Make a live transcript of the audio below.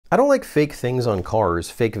I don't like fake things on cars,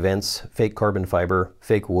 fake vents, fake carbon fiber,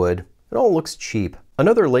 fake wood. It all looks cheap.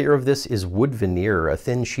 Another layer of this is wood veneer, a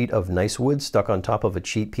thin sheet of nice wood stuck on top of a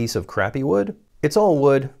cheap piece of crappy wood. It's all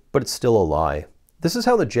wood, but it's still a lie. This is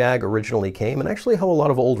how the Jag originally came, and actually how a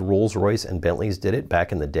lot of old Rolls-Royce and Bentleys did it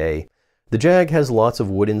back in the day. The Jag has lots of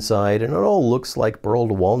wood inside, and it all looks like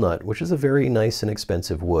burled walnut, which is a very nice and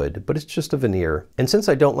expensive wood, but it's just a veneer. And since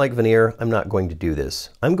I don't like veneer, I'm not going to do this.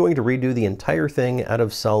 I'm going to redo the entire thing out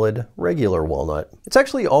of solid, regular walnut. It's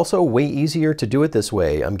actually also way easier to do it this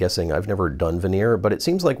way. I'm guessing I've never done veneer, but it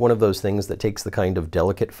seems like one of those things that takes the kind of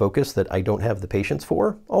delicate focus that I don't have the patience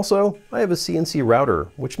for. Also, I have a CNC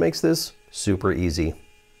router, which makes this super easy.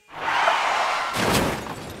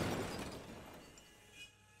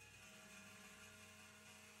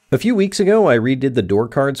 A few weeks ago, I redid the door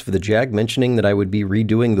cards for the Jag, mentioning that I would be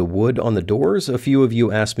redoing the wood on the doors. A few of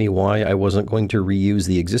you asked me why I wasn't going to reuse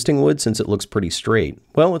the existing wood since it looks pretty straight.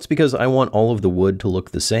 Well, it's because I want all of the wood to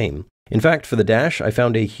look the same. In fact, for the dash, I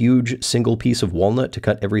found a huge single piece of walnut to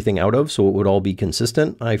cut everything out of so it would all be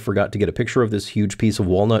consistent. I forgot to get a picture of this huge piece of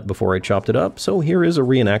walnut before I chopped it up, so here is a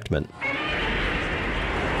reenactment.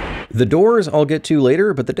 The doors I'll get to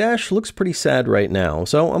later, but the dash looks pretty sad right now,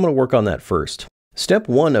 so I'm going to work on that first. Step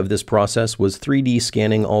 1 of this process was 3D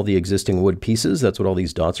scanning all the existing wood pieces. That's what all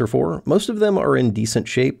these dots are for. Most of them are in decent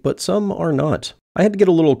shape, but some are not. I had to get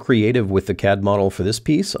a little creative with the CAD model for this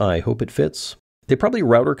piece. I hope it fits. They probably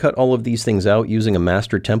router cut all of these things out using a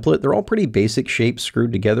master template. They're all pretty basic shapes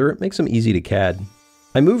screwed together. It makes them easy to CAD.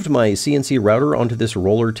 I moved my CNC router onto this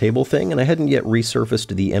roller table thing, and I hadn't yet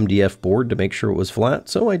resurfaced the MDF board to make sure it was flat,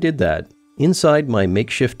 so I did that. Inside my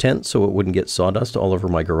makeshift tent so it wouldn't get sawdust all over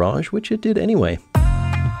my garage, which it did anyway.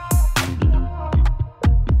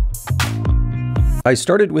 I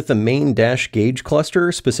started with the main dash gauge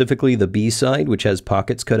cluster, specifically the B side, which has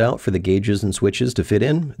pockets cut out for the gauges and switches to fit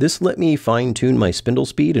in. This let me fine-tune my spindle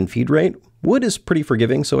speed and feed rate. Wood is pretty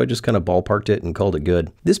forgiving, so I just kind of ballparked it and called it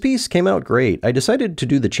good. This piece came out great. I decided to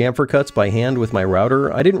do the chamfer cuts by hand with my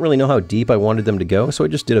router. I didn't really know how deep I wanted them to go, so I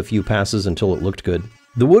just did a few passes until it looked good.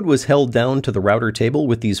 The wood was held down to the router table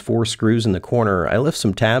with these 4 screws in the corner. I left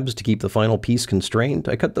some tabs to keep the final piece constrained.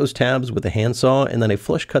 I cut those tabs with a handsaw, and then I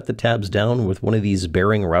flush cut the tabs down with one of these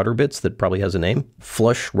bearing router bits that probably has a name.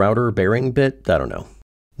 Flush router bearing bit? I don't know.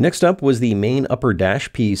 Next up was the main upper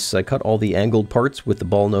dash piece. I cut all the angled parts with the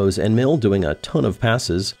ball nose end mill, doing a ton of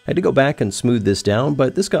passes. I had to go back and smooth this down,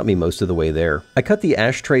 but this got me most of the way there. I cut the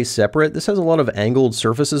ashtray separate. This has a lot of angled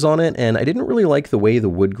surfaces on it, and I didn't really like the way the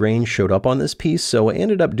wood grain showed up on this piece, so I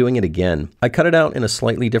ended up doing it again. I cut it out in a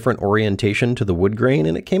slightly different orientation to the wood grain,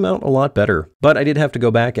 and it came out a lot better. But I did have to go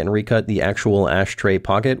back and recut the actual ashtray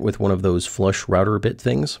pocket with one of those flush router bit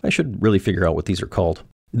things. I should really figure out what these are called.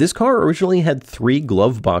 This car originally had 3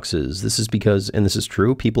 glove boxes. This is because, and this is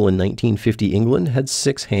true, people in 1950 England had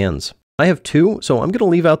 6 hands. I have 2, so I'm going to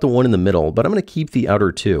leave out the one in the middle, but I'm going to keep the outer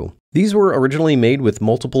 2. These were originally made with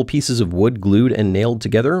multiple pieces of wood glued and nailed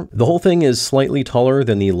together. The whole thing is slightly taller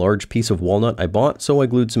than the large piece of walnut I bought, so I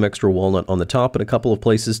glued some extra walnut on the top in a couple of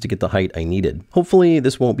places to get the height I needed. Hopefully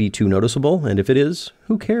this won't be too noticeable, and if it is,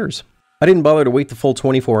 who cares? I didn't bother to wait the full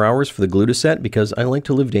 24 hours for the glue to set because I like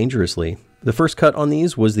to live dangerously. The first cut on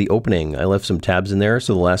these was the opening. I left some tabs in there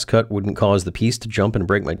so the last cut wouldn't cause the piece to jump and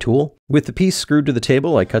break my tool. With the piece screwed to the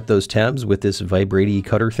table, I cut those tabs with this vibraty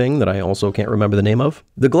cutter thing that I also can't remember the name of.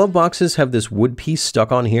 The glove boxes have this wood piece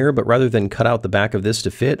stuck on here, but rather than cut out the back of this to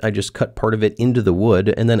fit, I just cut part of it into the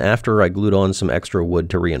wood, and then after I glued on some extra wood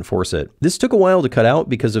to reinforce it. This took a while to cut out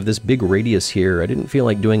because of this big radius here. I didn't feel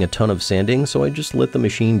like doing a ton of sanding, so I just let the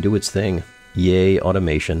machine do its thing. Yay,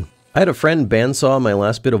 automation. I had a friend bandsaw my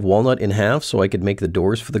last bit of walnut in half so I could make the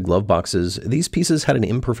doors for the glove boxes. These pieces had an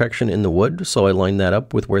imperfection in the wood, so I lined that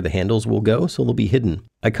up with where the handles will go, so they'll be hidden.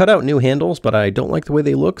 I cut out new handles, but I don't like the way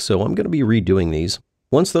they look, so I'm going to be redoing these.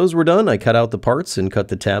 Once those were done, I cut out the parts and cut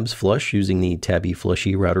the tabs flush using the tabby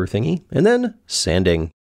flushy router thingy, and then sanding.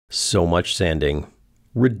 So much sanding.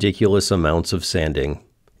 Ridiculous amounts of sanding.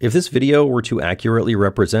 If this video were to accurately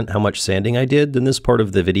represent how much sanding I did, then this part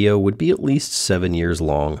of the video would be at least 7 years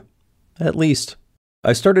long. At least.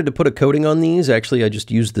 I started to put a coating on these. Actually, I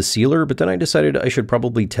just used the sealer, but then I decided I should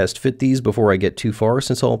probably test fit these before I get too far,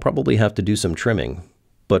 since I'll probably have to do some trimming.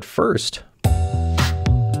 But first...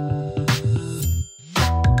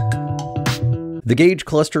 The gauge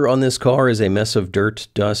cluster on this car is a mess of dirt,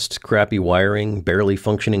 dust, crappy wiring, barely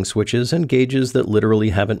functioning switches, and gauges that literally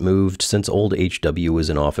haven't moved since old HW was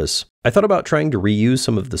in office. I thought about trying to reuse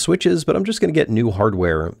some of the switches, but I'm just going to get new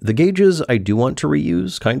hardware. The gauges I do want to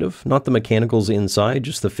reuse, kind of. Not the mechanicals inside,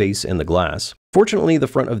 just the face and the glass. Fortunately, the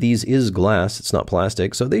front of these is glass, it's not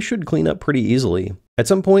plastic, so they should clean up pretty easily. At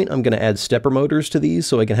some point, I'm going to add stepper motors to these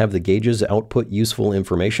so I can have the gauges output useful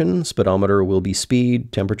information. Speedometer will be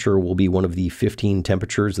speed, temperature will be one of the 15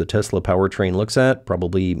 temperatures the Tesla powertrain looks at,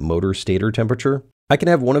 probably motor stator temperature. I can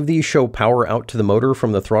have one of these show power out to the motor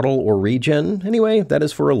from the throttle or regen. Anyway, that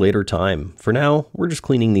is for a later time. For now, we're just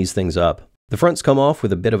cleaning these things up. The fronts come off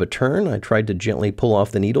with a bit of a turn. I tried to gently pull off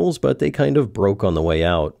the needles, but they kind of broke on the way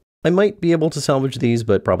out. I might be able to salvage these,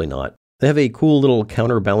 but probably not. They have a cool little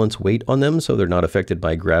counterbalance weight on them, so they're not affected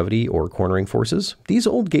by gravity or cornering forces. These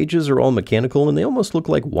old gauges are all mechanical, and they almost look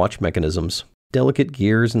like watch mechanisms. Delicate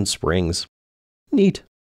gears and springs. Neat.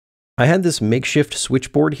 I had this makeshift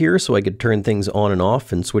switchboard here so I could turn things on and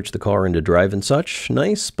off and switch the car into drive and such.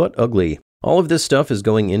 Nice, but ugly. All of this stuff is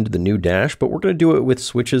going into the new dash, but we're going to do it with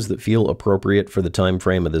switches that feel appropriate for the time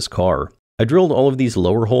frame of this car. I drilled all of these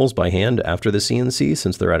lower holes by hand after the CNC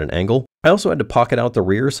since they're at an angle. I also had to pocket out the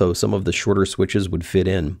rear so some of the shorter switches would fit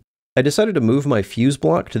in. I decided to move my fuse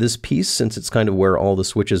block to this piece since it's kind of where all the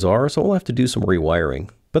switches are, so I'll have to do some rewiring.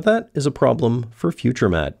 But that is a problem for future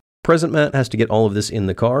Matt. Present Matt has to get all of this in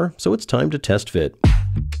the car, so it's time to test fit.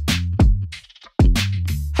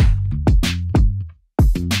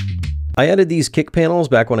 I added these kick panels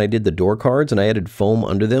back when I did the door cards, and I added foam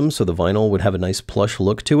under them so the vinyl would have a nice plush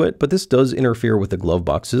look to it, but this does interfere with the glove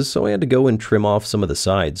boxes, so I had to go and trim off some of the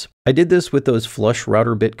sides. I did this with those flush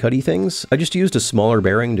router bit cutty things. I just used a smaller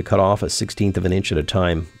bearing to cut off a 1/16 of an inch at a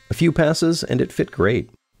time. A few passes, and it fit great.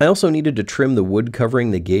 I also needed to trim the wood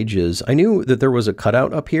covering the gauges. I knew that there was a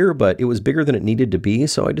cutout up here, but it was bigger than it needed to be,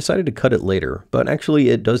 so I decided to cut it later. But actually,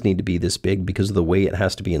 it does need to be this big because of the way it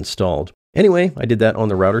has to be installed. Anyway, I did that on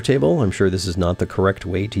the router table. I'm sure this is not the correct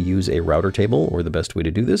way to use a router table or the best way to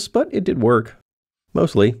do this, but it did work.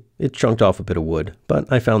 Mostly, it chunked off a bit of wood, but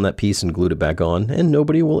I found that piece and glued it back on, and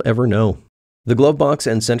nobody will ever know. The glove box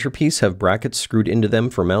and centerpiece have brackets screwed into them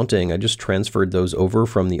for mounting. I just transferred those over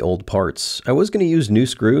from the old parts. I was going to use new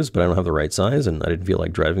screws, but I don't have the right size, and I didn't feel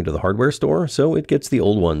like driving to the hardware store, so it gets the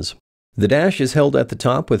old ones. The dash is held at the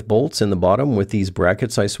top with bolts in the bottom with these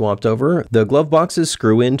brackets I swapped over. The glove boxes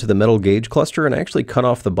screw into the metal gauge cluster, and I actually cut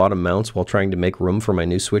off the bottom mounts while trying to make room for my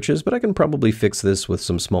new switches, but I can probably fix this with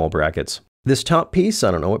some small brackets. This top piece,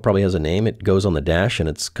 I don't know, it probably has a name. It goes on the dash and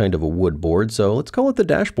it's kind of a wood board, so let's call it the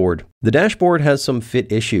dashboard. The dashboard has some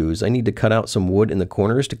fit issues. I need to cut out some wood in the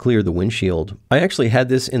corners to clear the windshield. I actually had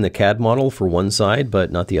this in the CAD model for one side,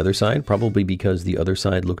 but not the other side, probably because the other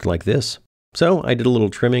side looked like this. So I did a little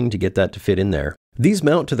trimming to get that to fit in there. These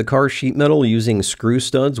mount to the car sheet metal using screw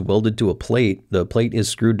studs welded to a plate. The plate is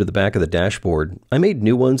screwed to the back of the dashboard. I made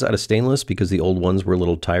new ones out of stainless because the old ones were a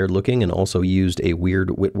little tired looking and also used a weird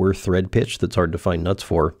Whitworth thread pitch that's hard to find nuts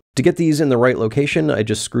for. To get these in the right location, I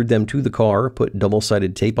just screwed them to the car, put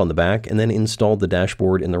double-sided tape on the back, and then installed the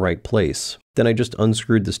dashboard in the right place. Then I just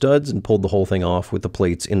unscrewed the studs and pulled the whole thing off with the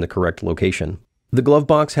plates in the correct location. The glove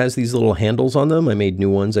box has these little handles on them. I made new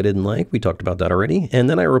ones I didn't like. We talked about that already. And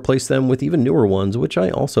then I replaced them with even newer ones, which I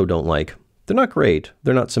also don't like. They're not great.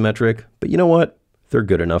 They're not symmetric. But you know what? They're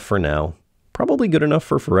good enough for now. Probably good enough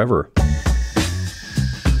for forever.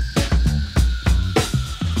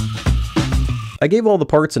 I gave all the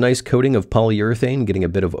parts a nice coating of polyurethane, getting a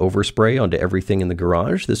bit of overspray onto everything in the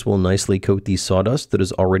garage. This will nicely coat the sawdust that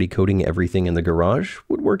is already coating everything in the garage.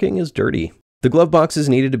 Woodworking is dirty. The glove boxes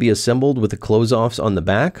needed to be assembled with the close-offs on the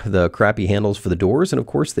back, the crappy handles for the doors, and of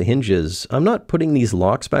course the hinges. I'm not putting these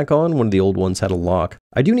locks back on. One of the old ones had a lock.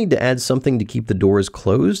 I do need to add something to keep the doors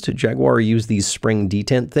closed. Jaguar used these spring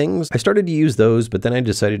detent things. I started to use those, but then I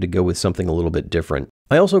decided to go with something a little bit different.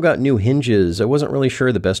 I also got new hinges. I wasn't really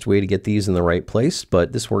sure the best way to get these in the right place,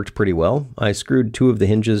 but this worked pretty well. I screwed 2 of the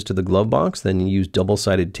hinges to the glove box, then used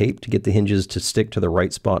double-sided tape to get the hinges to stick to the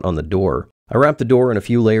right spot on the door. I wrapped the door in a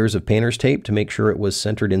few layers of painter's tape to make sure it was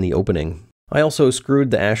centered in the opening. I also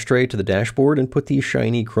screwed the ashtray to the dashboard and put the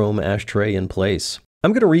shiny chrome ashtray in place.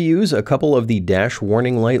 I'm going to reuse a couple of the dash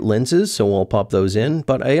warning light lenses, so I'll pop those in,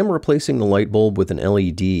 but I am replacing the light bulb with an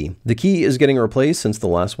LED. The key is getting replaced since the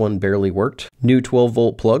last one barely worked. New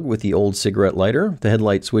 12-volt plug with the old cigarette lighter. The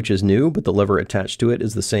headlight switch is new, but the lever attached to it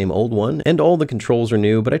is the same old one, and all the controls are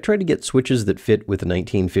new, but I tried to get switches that fit with the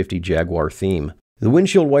 1950 Jaguar theme. The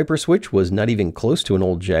windshield wiper switch was not even close to an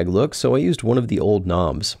old Jag look, so I used one of the old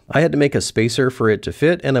knobs. I had to make a spacer for it to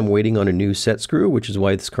fit, and I'm waiting on a new set screw, which is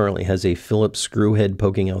why this currently has a Phillips screw head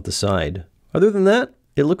poking out the side. Other than that,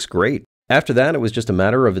 it looks great. After that, it was just a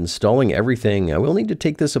matter of installing everything. I will need to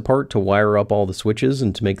take this apart to wire up all the switches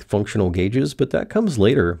and to make functional gauges, but that comes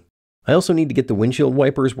later. I also need to get the windshield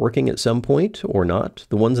wipers working at some point, or not.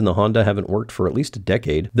 The ones in the Honda haven't worked for at least a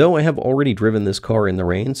decade, though I have already driven this car in the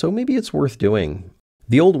rain, so maybe it's worth doing.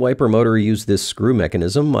 The old wiper motor used this screw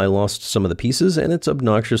mechanism. I lost some of the pieces and it's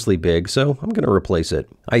obnoxiously big, so I'm going to replace it.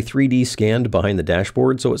 I 3D scanned behind the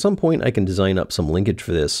dashboard, so at some point I can design up some linkage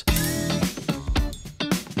for this.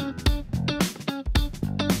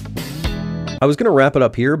 I was going to wrap it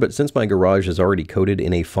up here, but since my garage is already coated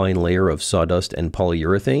in a fine layer of sawdust and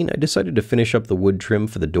polyurethane, I decided to finish up the wood trim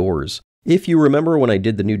for the doors. If you remember when I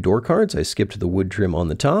did the new door cards, I skipped the wood trim on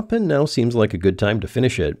the top, and now seems like a good time to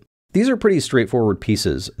finish it. These are pretty straightforward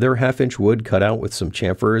pieces. They're 1/2-inch wood cut out with some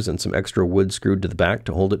chamfers and some extra wood screwed to the back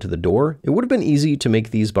to hold it to the door. It would have been easy to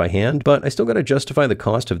make these by hand, but I still got to justify the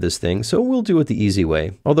cost of this thing, so we'll do it the easy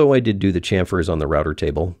way, although I did do the chamfers on the router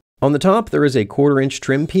table. On the top, there is a 1/4-inch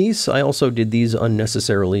trim piece. I also did these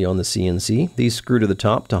unnecessarily on the CNC. These screw to the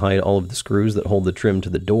top to hide all of the screws that hold the trim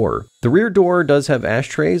to the door. The rear door does have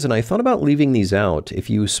ashtrays, and I thought about leaving these out.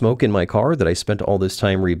 If you smoke in my car that I spent all this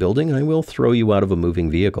time rebuilding, I will throw you out of a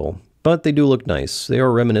moving vehicle. But they do look nice. They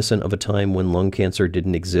are reminiscent of a time when lung cancer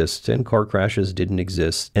didn't exist, and car crashes didn't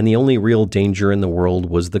exist, and the only real danger in the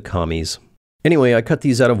world was the commies. Anyway, I cut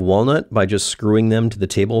these out of walnut by just screwing them to the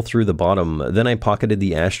table through the bottom. Then I pocketed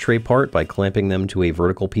the ashtray part by clamping them to a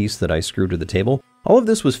vertical piece that I screwed to the table. All of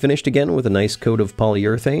this was finished again with a nice coat of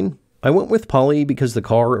polyurethane. I went with poly because the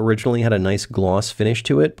car originally had a nice gloss finish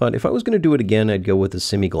to it, but if I was going to do it again, I'd go with a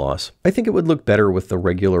semi-gloss. I think it would look better with the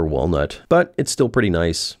regular walnut, but it's still pretty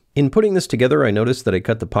nice. In putting this together, I noticed that I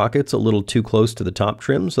cut the pockets a little too close to the top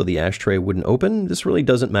trim so the ashtray wouldn't open. This really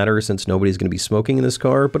doesn't matter since nobody's going to be smoking in this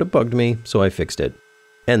car, but it bugged me, so I fixed it.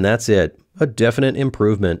 And that's it. A definite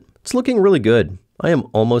improvement. It's looking really good. I am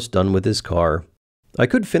almost done with this car. I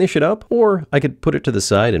could finish it up, or I could put it to the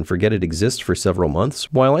side and forget it exists for several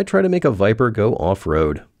months while I try to make a Viper go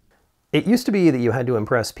off-road. It used to be that you had to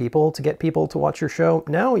impress people to get people to watch your show.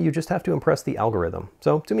 Now you just have to impress the algorithm.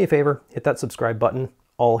 So do me a favor, hit that subscribe button.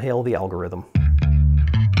 All hail the algorithm.